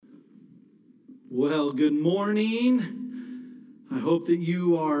Well, good morning. I hope that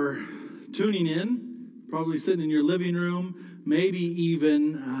you are tuning in, probably sitting in your living room, maybe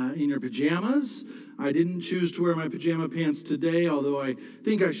even in your pajamas. I didn't choose to wear my pajama pants today, although I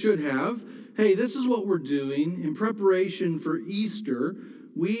think I should have. Hey, this is what we're doing. In preparation for Easter,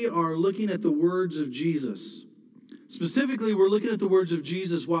 we are looking at the words of Jesus. Specifically, we're looking at the words of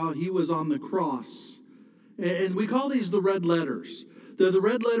Jesus while he was on the cross. And we call these the red letters. They're the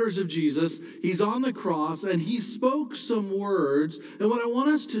red letters of Jesus. He's on the cross, and he spoke some words. And what I want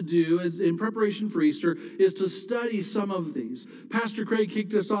us to do in preparation for Easter is to study some of these. Pastor Craig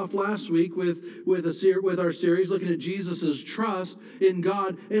kicked us off last week with our series looking at Jesus' trust in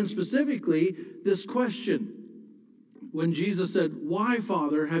God, and specifically this question. When Jesus said, "Why,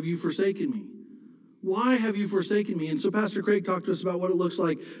 Father, have you forsaken me? Why have you forsaken me?" And so Pastor Craig talked to us about what it looks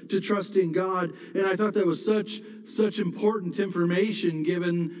like to trust in God. And I thought that was such important information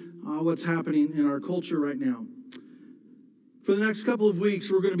given what's happening in our culture right now. For the next couple of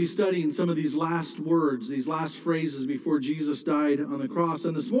weeks, we're going to be studying some of these last words, these last phrases before Jesus died on the cross.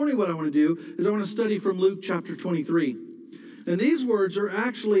 And this morning what I want to do is I want to study from Luke chapter 23. And these words are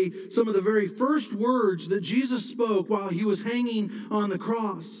actually some of the very first words that Jesus spoke while he was hanging on the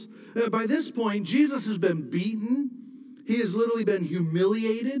cross. By this point, Jesus has been beaten. He has literally been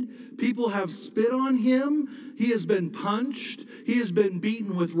humiliated. People have spit on him. He has been punched. He has been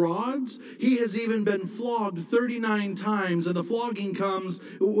beaten with rods. He has even been flogged 39 times. And the flogging comes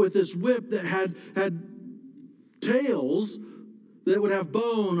with this whip that had tails that would have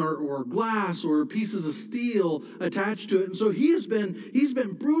bone or glass or pieces of steel attached to it. And so he's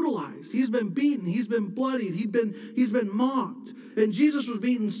been brutalized. He's been beaten. He's been bloodied. He's been mocked. And Jesus was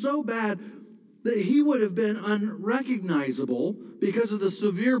beaten so bad that he would have been unrecognizable because of the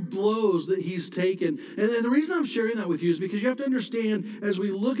severe blows that he's taken. And the reason I'm sharing that with you is because you have to understand, as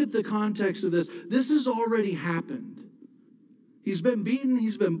we look at the context of this has already happened. He's been beaten,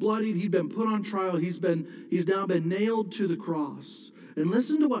 he's been bloodied, he's been put on trial, he's now been nailed to the cross. And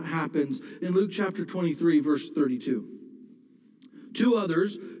listen to what happens in Luke chapter 23, verse 32. Two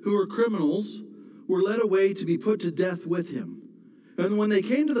others who were criminals were led away to be put to death with him. And when they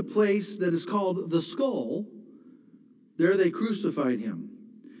came to the place that is called the Skull, there they crucified him.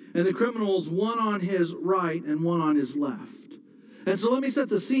 And the criminals, one on his right and one on his left. And so let me set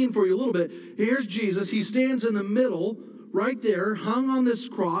the scene for you a little bit. Here's Jesus. He stands in the middle, right there, hung on this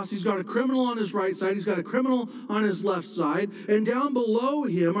cross. He's got a criminal on his right side. He's got a criminal on his left side. And down below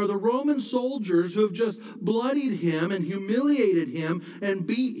him are the Roman soldiers who have just bloodied him and humiliated him and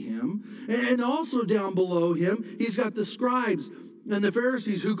beat him. And also down below him, he's got the scribes and the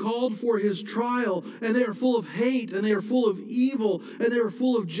Pharisees who called for his trial, and they are full of hate, and they are full of evil, and they are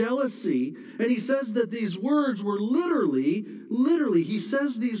full of jealousy. And he says that these words were literally, he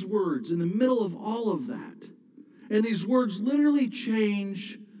says these words in the middle of all of that. And these words literally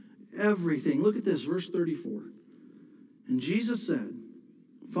change everything. Look at this, verse 34. And Jesus said,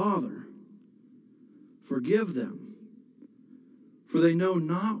 "Father, forgive them, for they know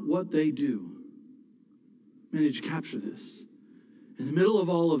not what they do." Man, did you capture this? In the middle of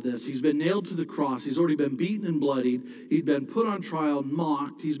all of this, he's been nailed to the cross. He's already been beaten and bloodied. He'd been put on trial,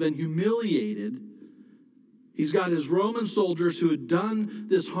 mocked. He's been humiliated. He's got his Roman soldiers who had done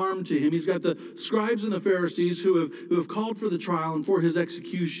this harm to him. He's got the scribes and the Pharisees who have called for the trial and for his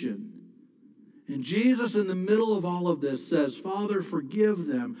execution. And Jesus, in the middle of all of this, says, "Father, forgive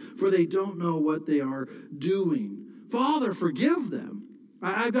them, for they don't know what they are doing." Father, forgive them.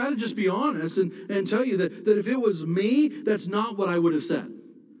 I've got to just be honest and tell you that if it was me, that's not what I would have said.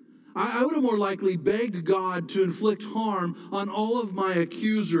 I would have more likely begged God to inflict harm on all of my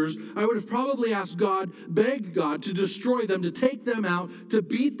accusers. I would have probably asked God, begged God to destroy them, to take them out, to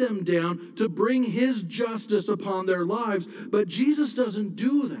beat them down, to bring his justice upon their lives. But Jesus doesn't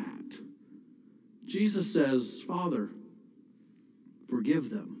do that. Jesus says, "Father,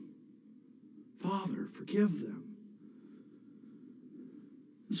 forgive them. Father, forgive them."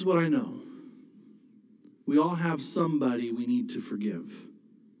 This is what I know. We all have somebody we need to forgive.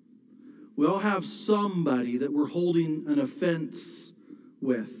 We all have somebody that we're holding an offense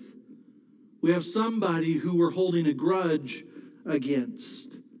with. We have somebody who we're holding a grudge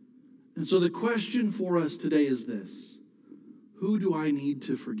against. And so the question for us today is this: who do I need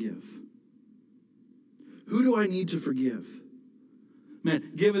to forgive? Who do I need to forgive?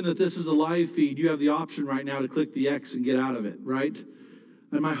 Man, given that this is a live feed, you have the option right now to click the X and get out of it, right?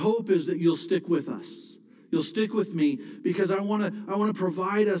 And my hope is that you'll stick with us. You'll stick with me because I want to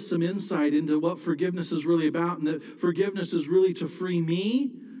provide us some insight into what forgiveness is really about, and that forgiveness is really to free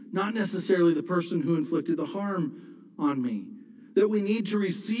me, not necessarily the person who inflicted the harm on me. that we need to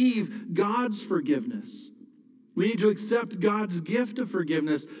receive God's forgiveness. We need to accept God's gift of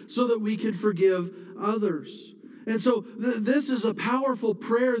forgiveness so that we can forgive others. And so this is a powerful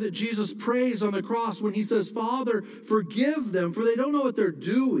prayer that Jesus prays on the cross when he says, Father, forgive them, for they don't know what they're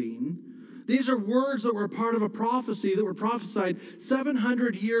doing. These are words that were part of a prophecy that were prophesied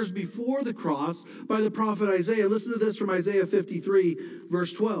 700 years before the cross by the prophet Isaiah. Listen to this from Isaiah 53,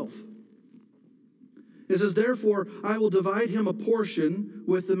 verse 12. It says, therefore, I will divide him a portion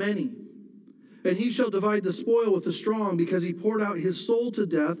with the many, and he shall divide the spoil with the strong, because he poured out his soul to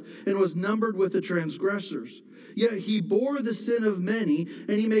death and was numbered with the transgressors. Yet he bore the sin of many,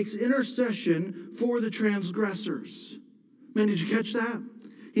 and he makes intercession for the transgressors. Man, did you catch that?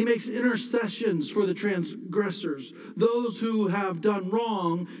 He makes intercessions for the transgressors. Those who have done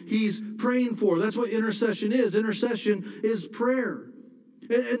wrong, he's praying for. That's what intercession is. Intercession is prayer.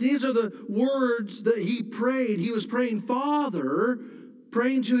 And these are the words that he prayed. He was praying, Father,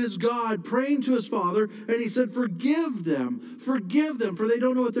 praying to his God, praying to his Father, and he said, forgive them, for they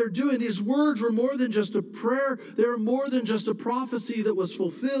don't know what they're doing. These words were more than just a prayer. They were more than just a prophecy that was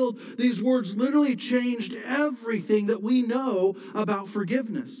fulfilled. These words literally changed everything that we know about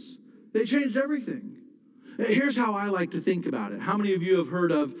forgiveness. They changed everything. Here's how I like to think about it. How many of you have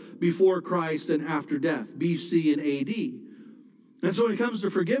heard of before Christ and after death, BC and AD? And so when it comes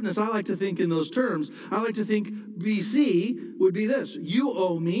to forgiveness, I like to think in those terms. I like to think BC would be this: you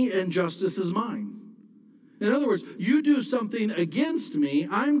owe me and justice is mine. In other words, you do something against me,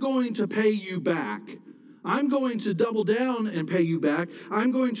 I'm going to pay you back. I'm going to double down and pay you back.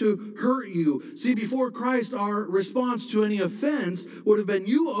 I'm going to hurt you. See, before Christ, our response to any offense would have been,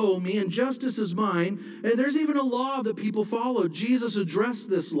 you owe me and justice is mine. And there's even a law that people follow. Jesus addressed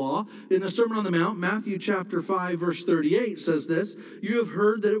this law in the Sermon on the Mount. Matthew chapter 5, verse 38 says this: you have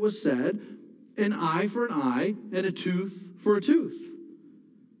heard that it was said, an eye for an eye and a tooth for a tooth.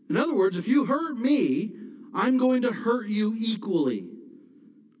 In other words, if you hurt me, I'm going to hurt you equally.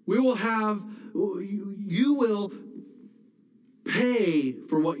 You will pay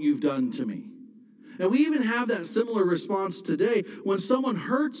for what you've done to me. And we even have that similar response today. When someone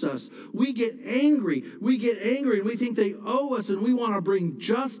hurts us, we get angry. We get angry and we think they owe us and we want to bring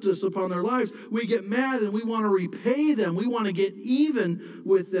justice upon their lives. We get mad and we want to repay them. We want to get even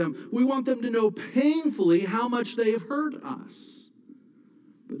with them. We want them to know painfully how much they have hurt us.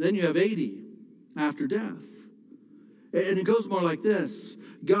 But then you have 80 after death. And it goes more like this: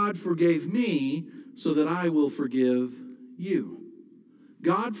 God forgave me so that I will forgive you.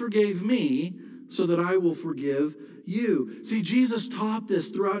 God forgave me so that I will forgive you. See, Jesus taught this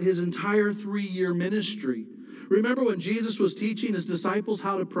throughout his entire 3-year ministry. Remember when Jesus was teaching his disciples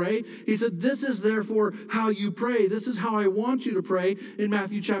how to pray? He said, this is therefore how you pray. This is how I want you to pray in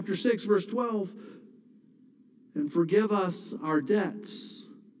Matthew chapter 6, verse 12. And forgive us our debts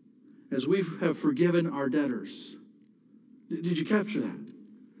as we have forgiven our debtors. Did you capture that?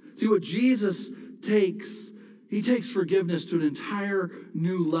 See, what Jesus takes, he takes forgiveness to an entire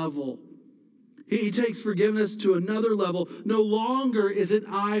new level. He takes forgiveness to another level. No longer is it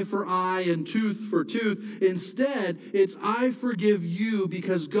eye for eye and tooth for tooth. Instead, it's I forgive you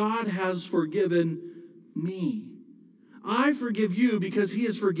because God has forgiven me. I forgive you because he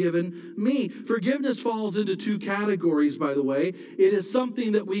has forgiven me. Forgiveness falls into 2 categories, by the way. It is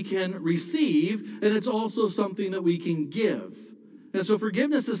something that we can receive, and it's also something that we can give. And so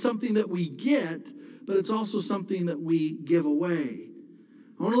forgiveness is something that we get, but it's also something that we give away.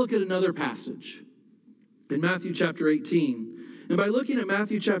 I want to look at another passage in Matthew chapter 18. And by looking at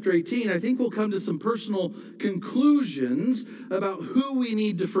Matthew chapter 18, I think we'll come to some personal conclusions about who we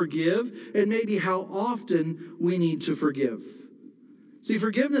need to forgive and maybe how often we need to forgive. See,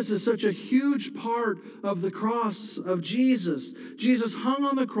 forgiveness is such a huge part of the cross of Jesus. Jesus hung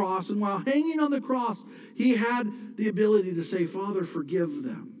on the cross, and while hanging on the cross, he had the ability to say, Father, forgive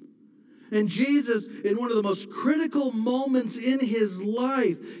them. And Jesus, in one of the most critical moments in his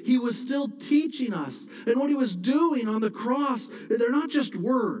life, he was still teaching us. And what he was doing on the cross, they're not just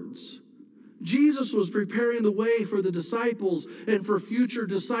words. Jesus was preparing the way for the disciples and for future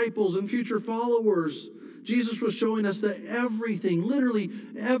disciples and future followers. Jesus was showing us that everything, literally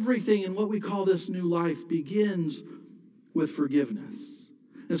everything in what we call this new life begins with forgiveness.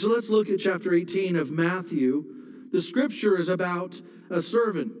 And so let's look at chapter 18 of Matthew. The scripture is about a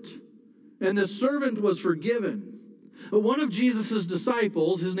servant. And the servant was forgiven. One of Jesus'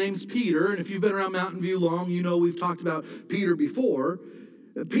 disciples, his name's Peter, and if you've been around Mountain View long, you know we've talked about Peter before.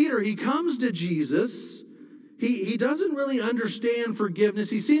 Peter, he comes to Jesus. He doesn't really understand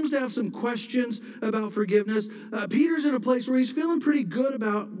forgiveness. He seems to have some questions about forgiveness. Peter's in a place where he's feeling pretty good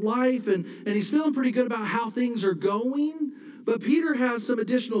about life, and he's feeling pretty good about how things are going. But Peter has some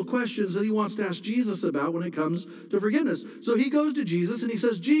additional questions that he wants to ask Jesus about when it comes to forgiveness. So he goes to Jesus and he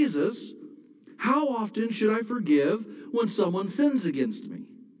says, Jesus, how often should I forgive when someone sins against me?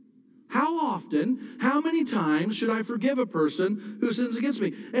 How often, how many times should I forgive a person who sins against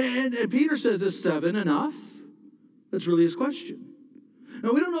me? And Peter says, is 7 enough? That's really his question.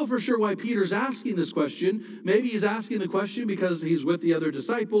 Now, we don't know for sure why Peter's asking this question. Maybe he's asking the question because he's with the other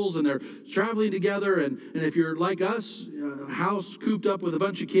disciples and they're traveling together. And if you're like us, a house cooped up with a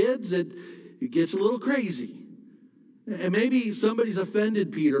bunch of kids, it gets a little crazy. And maybe somebody's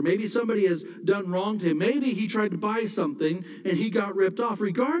offended Peter. Maybe somebody has done wrong to him. Maybe he tried to buy something and he got ripped off.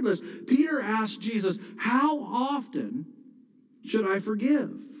 Regardless, Peter asked Jesus, how often should I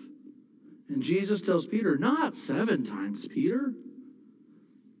forgive? And Jesus tells Peter, not 7 times, Peter,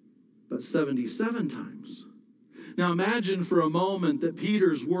 but 77 times. Now imagine for a moment that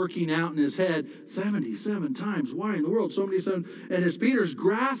Peter's working out in his head, 77 times. Why in the world? So many times. And as Peter's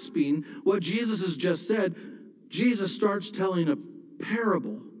grasping what Jesus has just said, Jesus starts telling a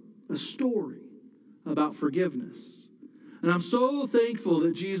parable, a story about forgiveness. And I'm so thankful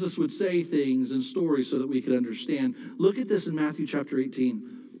that Jesus would say things and stories so that we could understand. Look at this in Matthew chapter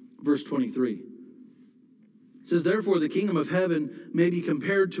 18, verse 23. It says, therefore the kingdom of heaven may be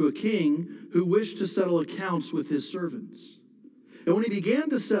compared to a king who wished to settle accounts with his servants. And when he began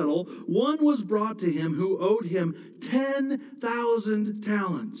to settle, one was brought to him who owed him 10,000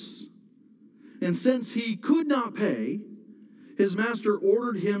 talents. And since he could not pay, his master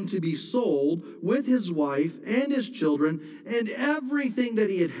ordered him to be sold with his wife and his children and everything that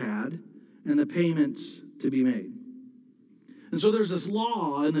he had, and the payments to be made. And so there's this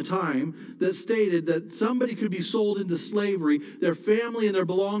law in the time that stated that somebody could be sold into slavery, their family and their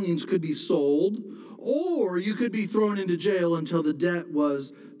belongings could be sold, or you could be thrown into jail until the debt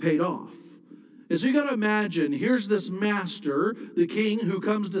was paid off. And so you got to imagine, here's this master, the king, who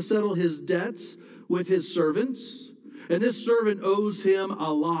comes to settle his debts with his servants. And this servant owes him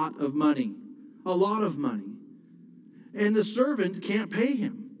a lot of money. A lot of money. And the servant can't pay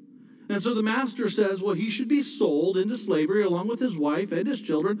him. And so the master says, well, he should be sold into slavery along with his wife and his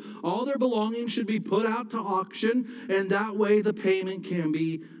children. All their belongings should be put out to auction, and that way the payment can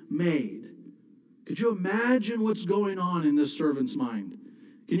be made. Could you imagine what's going on in this servant's mind?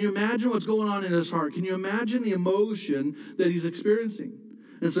 Can you imagine what's going on in his heart? Can you imagine the emotion that he's experiencing?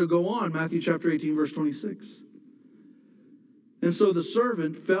 And so go on, Matthew chapter 18, verse 26. And so the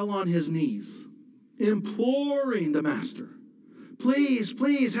servant fell on his knees, imploring the master, please,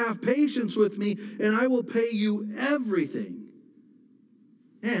 please have patience with me, and I will pay you everything.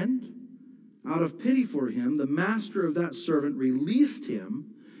 And out of pity for him, the master of that servant released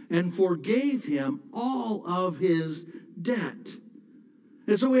him and forgave him all of his debt.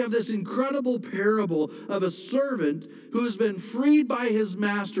 And so we have this incredible parable of a servant who's been freed by his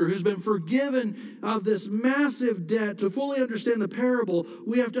master, who's been forgiven of this massive debt. To fully understand the parable,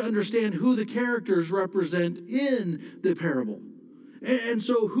 we have to understand who the characters represent in the parable. And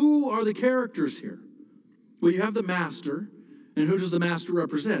so who are the characters here? Well, you have the master, and who does the master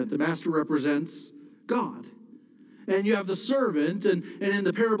represent? The master represents God. And you have the servant, and in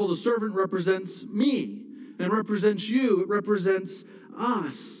the parable, the servant represents me and represents you. It represents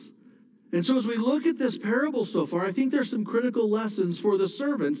us. And so as we look at this parable so far, I think there's some critical lessons for the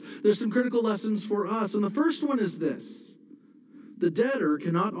servants. There's some critical lessons for us. And the first one is this: the debtor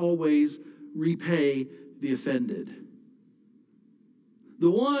cannot always repay the offended. The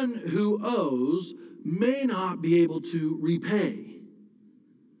one who owes may not be able to repay.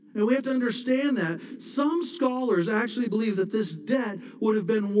 And we have to understand that. Some scholars actually believe that this debt would have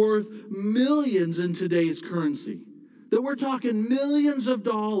been worth millions in today's currency. That we're talking millions of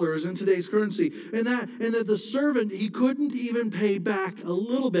dollars in today's currency. And that the servant, he couldn't even pay back a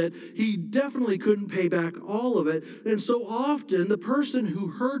little bit. He definitely couldn't pay back all of it. And so often, the person who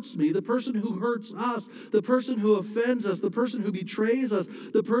hurts me, the person who hurts us, the person who offends us, the person who betrays us,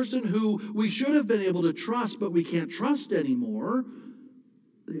 the person who we should have been able to trust but we can't trust anymore,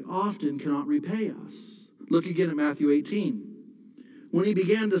 they often cannot repay us. Look again at Matthew 18. When he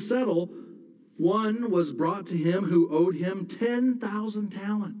began to settle, one was brought to him who owed him 10,000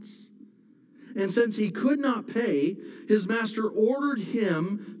 talents. And since he could not pay, his master ordered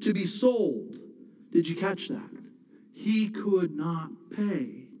him to be sold. Did you catch that? He could not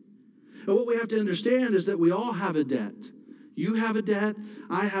pay. And what we have to understand is that we all have a debt. You have a debt,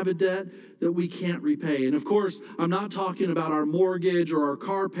 I have a debt that we can't repay. And of course, I'm not talking about our mortgage or our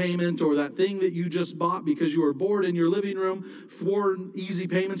car payment or that thing that you just bought because you were bored in your living room, 4 easy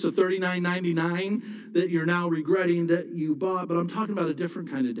payments of $39.99 that you're now regretting that you bought. But I'm talking about a different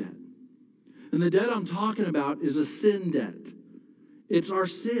kind of debt. And the debt I'm talking about is a sin debt. It's our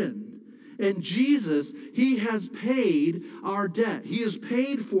sin. And Jesus, he has paid our debt. He has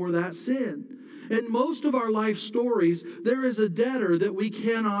paid for that sin. In most of our life stories, there is a debtor that we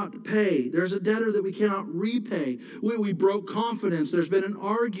cannot pay. There's a debtor that we cannot repay. We broke confidence. There's been an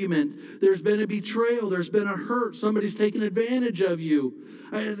argument. There's been a betrayal. There's been a hurt. Somebody's taken advantage of you.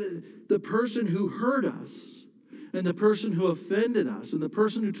 The person who hurt us, and the person who offended us, and the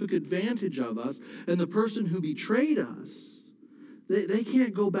person who took advantage of us, and the person who betrayed us, they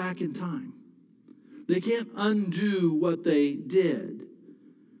can't go back in time. They can't undo what they did.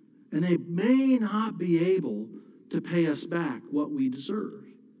 And they may not be able to pay us back what we deserve.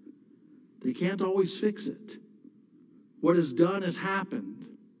 They can't always fix it. What is done has happened.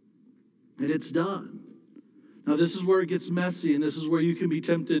 And it's done. Now this is where it gets messy, and this is where you can be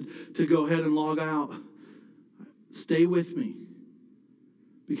tempted to go ahead and log out. Stay with me.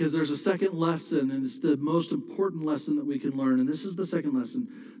 Because there's a second lesson, and it's the most important lesson that we can learn. And this is the second lesson.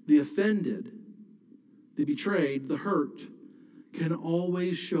 The offended, the betrayed, the hurt, can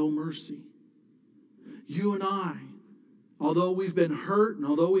always show mercy. You and I, although we've been hurt, and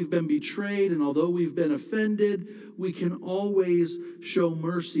although we've been betrayed, and although we've been offended, we can always show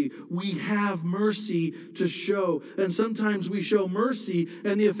mercy. We have mercy to show. And sometimes we show mercy,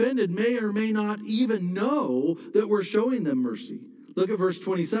 and the offended may or may not even know that we're showing them mercy. Look at verse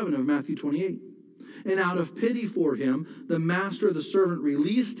 27 of Matthew 28. And out of pity for him, the master of the servant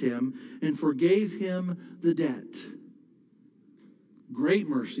released him and forgave him the debt. Great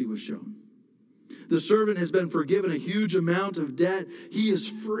mercy was shown. The servant has been forgiven a huge amount of debt. He is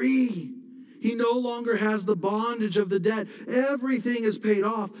free. He no longer has the bondage of the debt. Everything is paid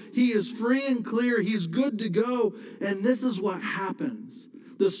off. He is free and clear. He's good to go. And this is what happens.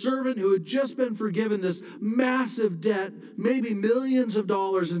 The servant who had just been forgiven this massive debt, maybe millions of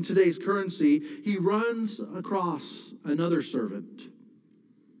dollars in today's currency, he runs across another servant.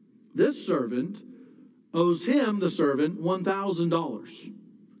 This servant owes him, the servant, $1,000.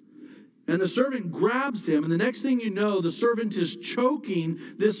 And the servant grabs him, and the next thing you know, the servant is choking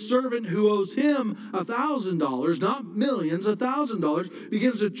this servant who owes him $1,000, not millions, $1,000,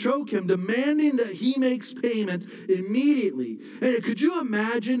 begins to choke him, demanding that he makes payment immediately. And could you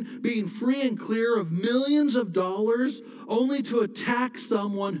imagine being free and clear of millions of dollars only to attack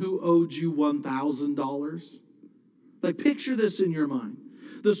someone who owed you $1,000? Like, picture this in your mind.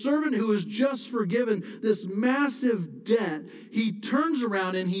 The servant who has just forgiven this massive debt, he turns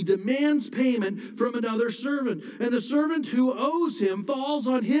around and he demands payment from another servant. And the servant who owes him falls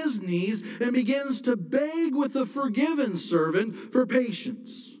on his knees and begins to beg with the forgiven servant for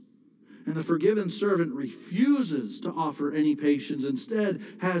patience. And the forgiven servant refuses to offer any patience, instead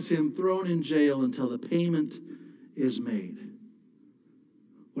has him thrown in jail until the payment is made.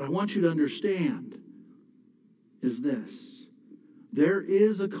 What I want you to understand is this. There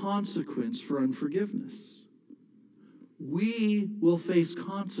is a consequence for unforgiveness. We will face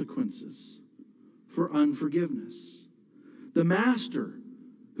consequences for unforgiveness. The master,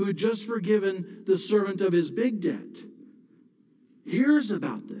 who had just forgiven the servant of his big debt, hears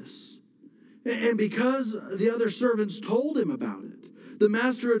about this. And because the other servants told him about it, the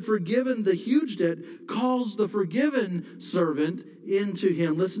master had forgiven the huge debt, calls the forgiven servant into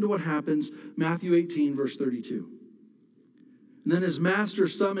him. Listen to what happens, Matthew 18, verse 32. And then his master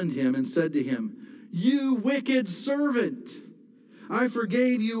summoned him and said to him, "You wicked servant, I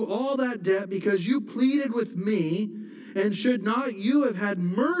forgave you all that debt because you pleaded with me, and should not you have had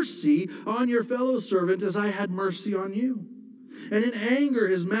mercy on your fellow servant as I had mercy on you?" And in anger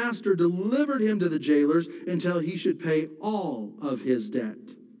his master delivered him to the jailers until he should pay all of his debt.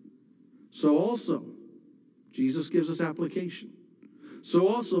 So also, Jesus gives us application. So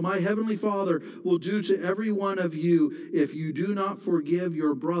also my heavenly Father will do to every one of you if you do not forgive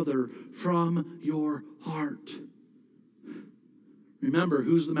your brother from your heart. Remember,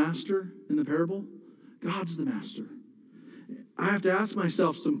 who's the master in the parable? God's the master. I have to ask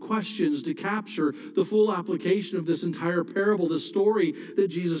myself some questions to capture the full application of this entire parable, this story that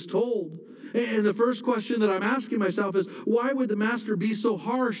Jesus told. And the first question that I'm asking myself is, why would the master be so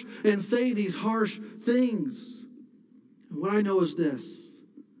harsh and say these harsh things? What I know is this.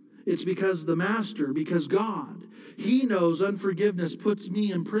 It's because the master, because God, he knows unforgiveness puts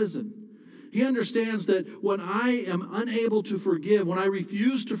me in prison. He understands that when I am unable to forgive, when I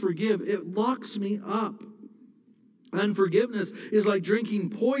refuse to forgive, it locks me up. Unforgiveness is like drinking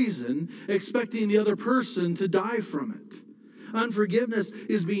poison, expecting the other person to die from it. Unforgiveness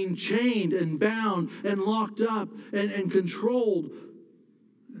is being chained and bound and locked up and controlled.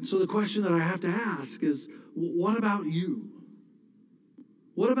 And so the question that I have to ask is, what about you?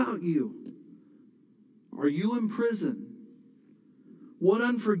 What about you? Are you in prison? What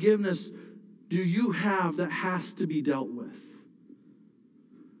unforgiveness do you have that has to be dealt with?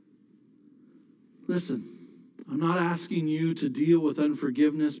 Listen, I'm not asking you to deal with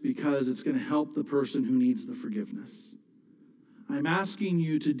unforgiveness because it's going to help the person who needs the forgiveness. I'm asking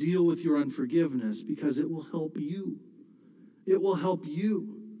you to deal with your unforgiveness because it will help you. It will help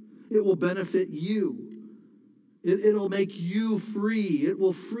you. It will benefit you. It'll make you free. It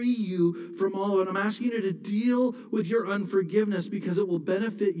will free you from all of it. I'm asking you to deal with your unforgiveness because it will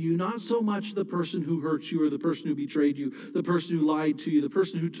benefit you, not so much the person who hurt you or the person who betrayed you, the person who lied to you, the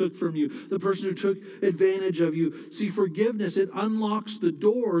person who took from you, the person who took advantage of you. See, forgiveness, it unlocks the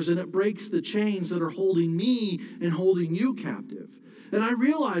doors and it breaks the chains that are holding me and holding you captive. And I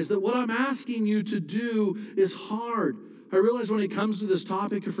realize that what I'm asking you to do is hard. I realize when it comes to this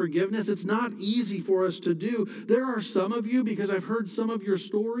topic of forgiveness, it's not easy for us to do. There are some of you, because I've heard some of your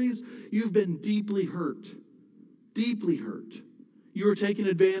stories, you've been deeply hurt. Deeply hurt. You were taken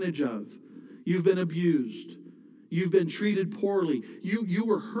advantage of. You've been abused. You've been treated poorly. You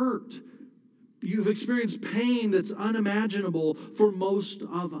were hurt. You've experienced pain that's unimaginable for most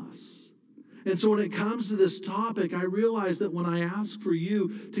of us. And so when it comes to this topic, I realize that when I ask for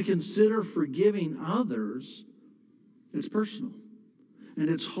you to consider forgiving others, it's personal, and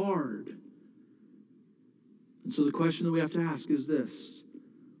it's hard. And so the question that we have to ask is this: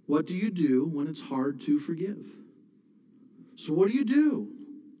 what do you do when it's hard to forgive? So what do you do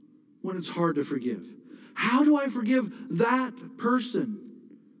when it's hard to forgive? How do I forgive that person?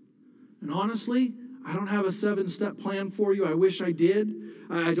 And honestly, I don't have a 7-step plan for you. I wish I did.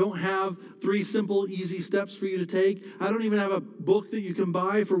 I don't have 3 simple, easy steps for you to take. I don't even have a book that you can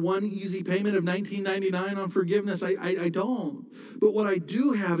buy for one easy payment of $19.99 on forgiveness. I don't. But what I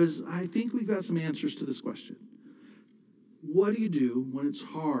do have is, I think we've got some answers to this question. What do you do when it's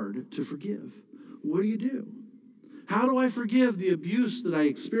hard to forgive? What do you do? How do I forgive the abuse that I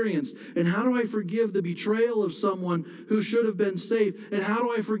experienced? And how do I forgive the betrayal of someone who should have been safe? And how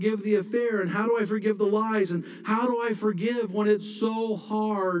do I forgive the affair? And how do I forgive the lies? And how do I forgive when it's so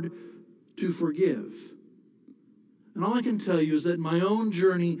hard to forgive? And all I can tell you is that my own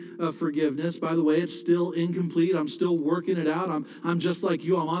journey of forgiveness, by the way, it's still incomplete. I'm still working it out. I'm just like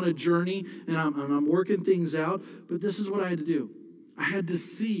you. I'm on a journey, and I'm working things out. But this is what I had to do. I had to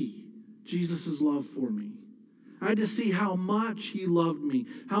see Jesus' love for me. I had to see how much he loved me,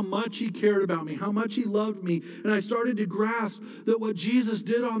 how much he cared about me, how much he loved me. And I started to grasp that what Jesus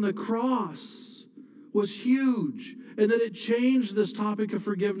did on the cross was huge, and that it changed this topic of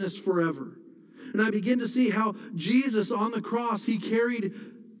forgiveness forever. And I began to see how Jesus on the cross, he carried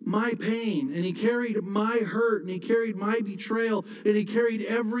my pain, and he carried my hurt, and he carried my betrayal, and he carried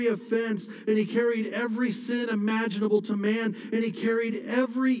every offense, and he carried every sin imaginable to man, and he carried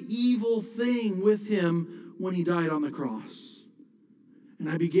every evil thing with him when he died on the cross. And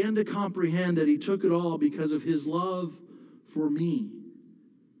I began to comprehend that he took it all because of his love for me.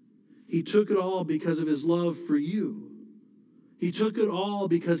 He took it all because of his love for you. He took it all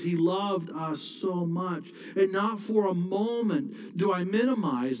because he loved us so much. And not for a moment do I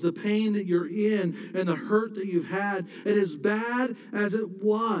minimize the pain that you're in and the hurt that you've had. And as bad as it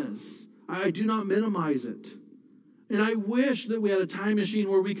was, I do not minimize it. And I wish that we had a time machine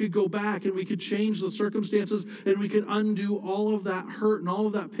where we could go back and we could change the circumstances and we could undo all of that hurt and all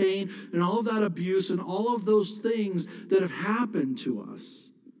of that pain and all of that abuse and all of those things that have happened to us.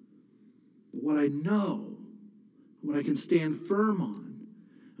 But what I know, what I can stand firm on,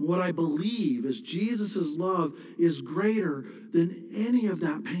 and what I believe is Jesus' love is greater than any of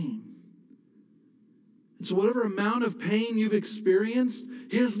that pain. And so whatever amount of pain you've experienced,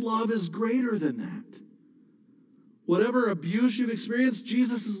 his love is greater than that. Whatever abuse you've experienced,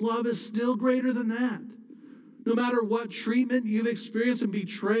 Jesus' love is still greater than that. No matter what treatment you've experienced and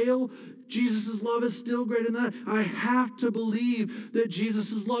betrayal, Jesus' love is still greater than that. I have to believe that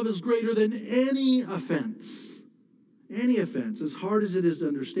Jesus' love is greater than any offense. Any offense. As hard as it is to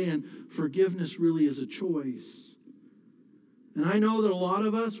understand, forgiveness really is a choice. And I know that a lot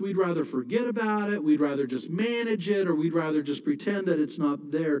of us, we'd rather forget about it, we'd rather just manage it, or we'd rather just pretend that it's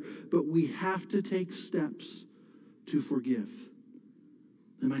not there. But we have to take steps to forgive.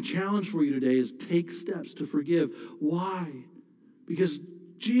 And my challenge for you today is take steps to forgive. Why? Because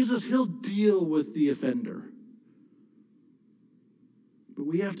Jesus, he'll deal with the offender. But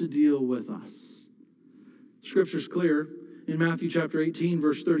we have to deal with us. Scripture's clear. In Matthew chapter 18,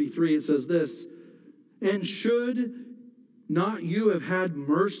 verse 33, it says this: "And should not you have had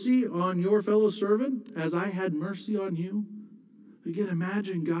mercy on your fellow servant, as I had mercy on you?" Again,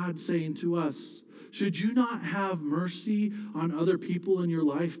 imagine God saying to us, should you not have mercy on other people in your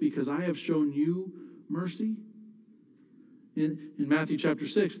life because I have shown you mercy? In Matthew chapter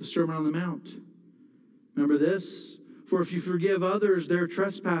 6, the Sermon on the Mount. Remember this? For if you forgive others their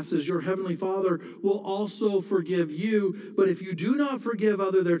trespasses, your heavenly Father will also forgive you. But if you do not forgive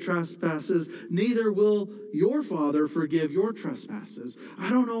others their trespasses, neither will your Father forgive your trespasses. I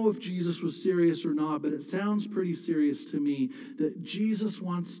don't know if Jesus was serious or not, but it sounds pretty serious to me that Jesus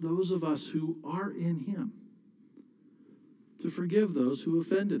wants those of us who are in him to forgive those who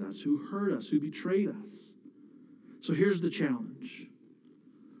offended us, who hurt us, who betrayed us. So here's the challenge.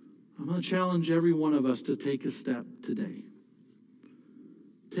 I'm going to challenge every one of us to take a step today.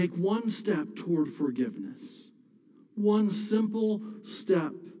 Take one step toward forgiveness. One simple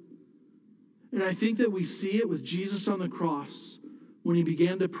step. And I think that we see it with Jesus on the cross. When he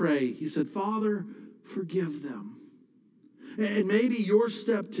began to pray, he said, Father, forgive them. And maybe your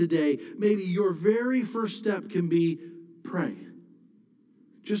step today, maybe your very first step can be pray.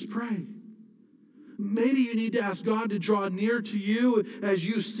 Just pray. Maybe you need to ask God to draw near to you as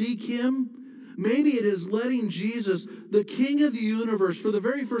you seek him. Maybe it is letting Jesus, the King of the universe, for the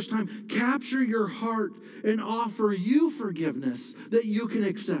very first time, capture your heart and offer you forgiveness that you can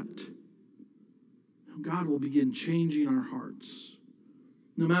accept. And God will begin changing our hearts.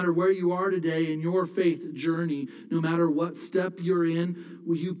 No matter where you are today in your faith journey, no matter what step you're in,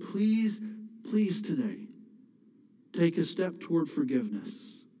 will you please today take a step toward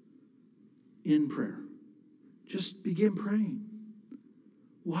forgiveness? In prayer. Just begin praying.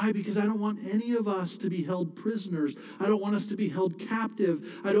 Why? Because I don't want any of us to be held prisoners. I don't want us to be held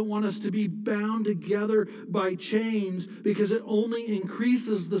captive. I don't want us to be bound together by chains because it only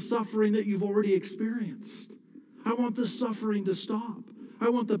increases the suffering that you've already experienced. I want the suffering to stop. I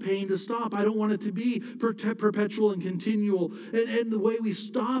want the pain to stop. I don't want it to be perpetual and continual. And the way we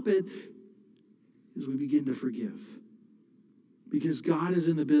stop it is we begin to forgive. Because God is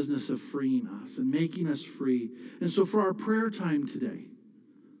in the business of freeing us and making us free. And so for our prayer time today,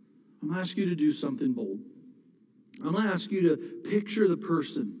 I'm going to ask you to do something bold. I'm going to ask you to picture the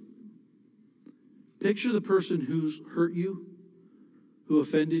person. Picture the person who's hurt you, who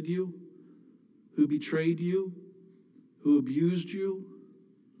offended you, who betrayed you, who abused you,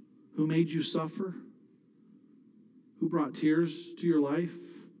 who made you suffer, who brought tears to your life,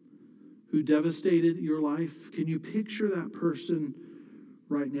 who devastated your life. Can you picture that person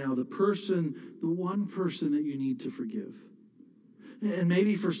right now? The one person that you need to forgive. And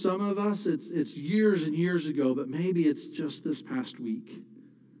maybe for some of us, it's years and years ago, but maybe it's just this past week.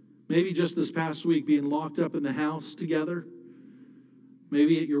 Maybe just this past week being locked up in the house together.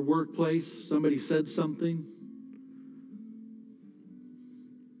 Maybe at your workplace, somebody said something.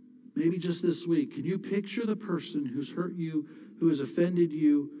 Maybe just this week. Can you picture the person who's hurt you, who has offended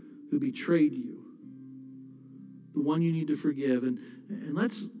you, who betrayed you, the one you need to forgive? And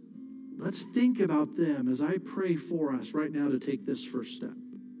let's think about them as I pray for us right now to take this first step.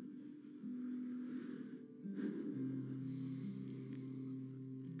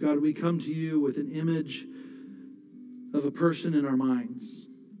 God, we come to you with an image of a person in our minds.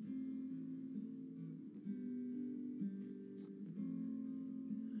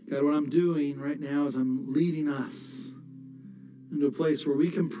 God, what I'm doing right now is I'm leading us into a place where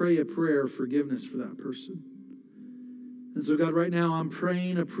we can pray a prayer of forgiveness for that person. And so, God, right now I'm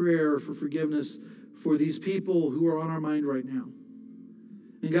praying a prayer for forgiveness for these people who are on our mind right now.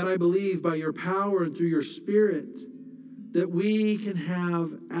 And God, I believe by your power and through your Spirit that we can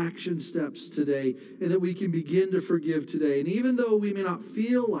have action steps today and that we can begin to forgive today. And even though we may not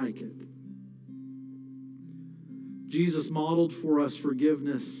feel like it, Jesus modeled for us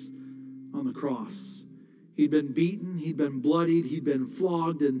forgiveness on the cross. He'd been beaten, he'd been bloodied, he'd been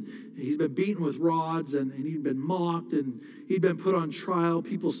flogged, and he'd been beaten with rods, and he'd been mocked, and he'd been put on trial.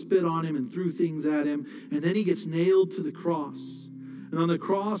 People spit on him and threw things at him. And then he gets nailed to the cross. And on the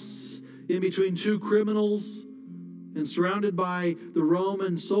cross, in between two criminals, and surrounded by the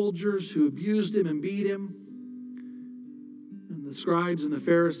Roman soldiers who abused him and beat him, and the scribes and the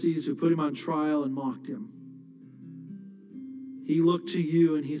Pharisees who put him on trial and mocked him, he looked to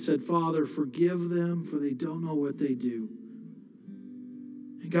you and he said, Father, forgive them, for they don't know what they do.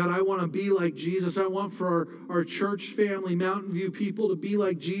 And God, I want to be like Jesus. I want for our church family, Mountain View people, to be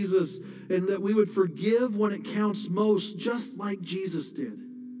like Jesus, and that we would forgive when it counts most, just like Jesus did.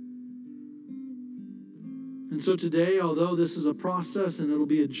 And so today, although this is a process and it'll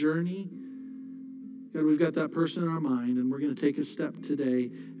be a journey, God, we've got that person in our mind, and we're going to take a step today,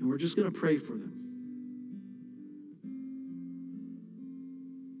 and we're just going to pray for them.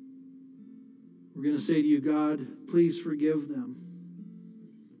 We're going to say to you, God, please forgive them.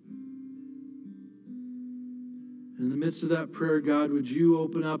 And in the midst of that prayer, God, would you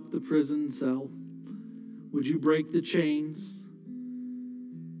open up the prison cell? Would you break the chains?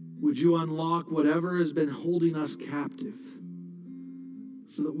 Would you unlock whatever has been holding us captive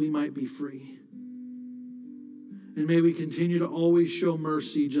so that we might be free? And may we continue to always show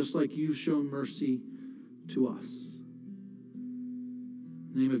mercy just like you've shown mercy to us.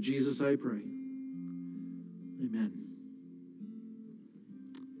 In the name of Jesus, I pray. Amen.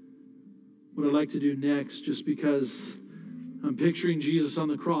 What I'd like to do next, just because I'm picturing Jesus on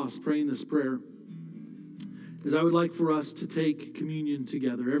the cross praying this prayer, is I would like for us to take communion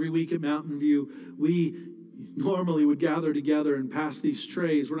together. Every week at Mountain View, we normally would gather together and pass these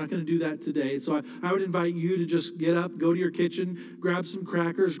trays. We're not going to do that today. So I would invite you to just get up, go to your kitchen, grab some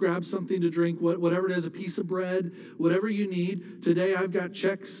crackers, grab something to drink, whatever it is, a piece of bread, whatever you need. Today I've got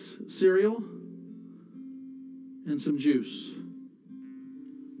Chex cereal and some juice.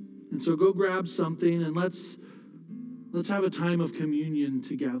 And so go grab something and let's have a time of communion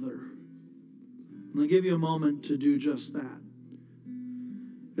together. I'm going to give you a moment to do just that.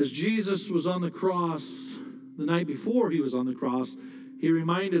 As Jesus was on the cross, the night before he was on the cross, he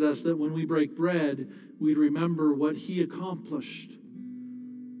reminded us that when we break bread, we'd remember what he accomplished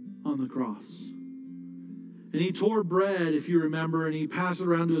on the cross. And he tore bread, if you remember, and he passed it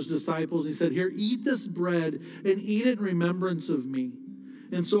around to his disciples. And he said, "Here, eat this bread and eat it in remembrance of me."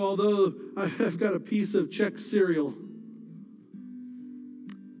 And so although I've got a piece of Chex cereal,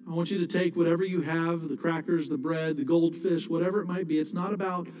 I want you to take whatever you have, the crackers, the bread, the goldfish, whatever it might be. It's not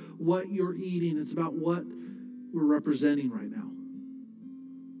about what you're eating. It's about what we're representing right now.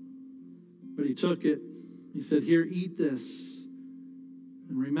 But he took it. He said, "Here, eat this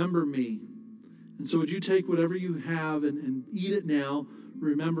and remember me." And so would you take whatever you have and eat it now,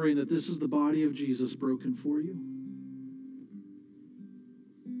 remembering that this is the body of Jesus broken for you.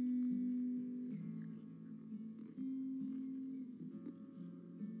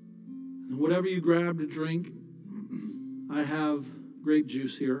 And whatever you grab to drink, I have grape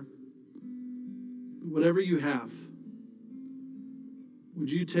juice here. Whatever you have, would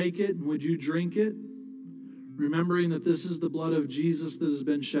you take it and would you drink it, remembering that this is the blood of Jesus that has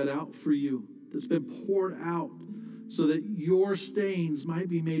been shed out for you, that's been poured out so that your stains might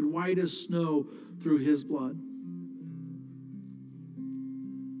be made white as snow through his blood.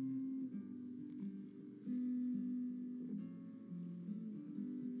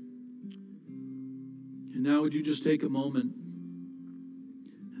 And now would you just take a moment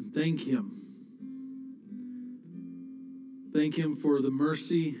and thank him. Thank him for the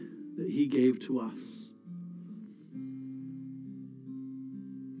mercy that he gave to us.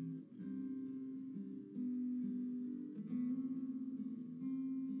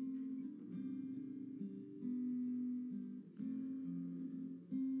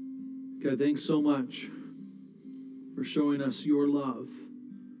 God, thanks so much for showing us your love,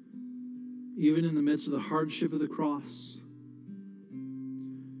 even in the midst of the hardship of the cross.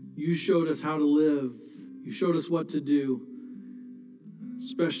 You showed us how to live. You showed us what to do,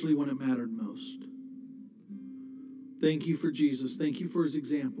 especially when it mattered most. Thank you for Jesus. Thank you for his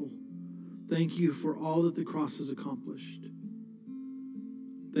example. Thank you for all that the cross has accomplished.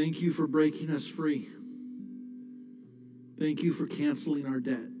 Thank you for breaking us free. Thank you for canceling our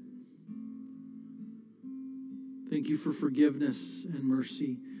debt. Thank you for forgiveness and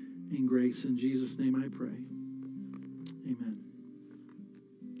mercy and grace. In Jesus' name I pray. Amen.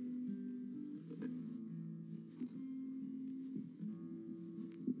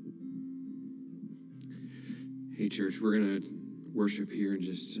 Hey, church, we're going to worship here in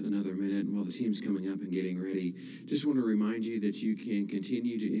just another minute. And while the team's coming up and getting ready, just want to remind you that you can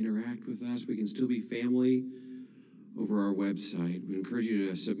continue to interact with us. We can still be family over our website. We encourage you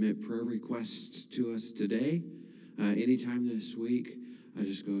to submit prayer requests to us today. Anytime this week,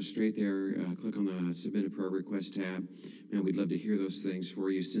 just go straight there, click on the Submit a Prayer Request tab. Man, we'd love to hear those things for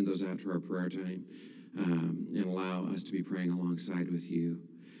you. Send those out to our prayer time and allow us to be praying alongside with you.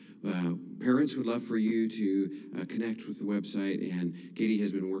 Parents would love for you to connect with the website, and Katie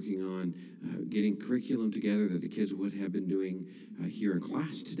has been working on getting curriculum together that the kids would have been doing here in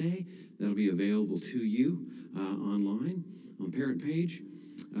class today. That'll be available to you online on parent page.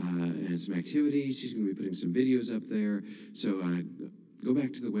 And some activities. She's going to be putting some videos up there. So go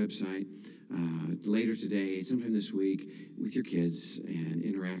back to the website later today, sometime this week, with your kids and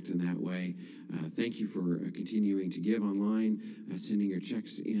interact in that way. Thank you for continuing to give online, sending your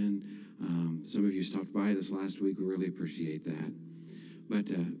checks in. Some of you stopped by this last week. We really appreciate that.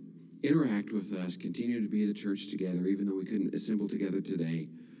 But interact with us. Continue to be the church together, even though we couldn't assemble together today.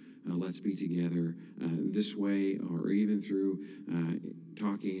 Let's be together this way, or even through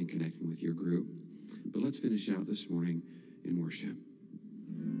talking and connecting with your group. But let's finish out this morning in worship.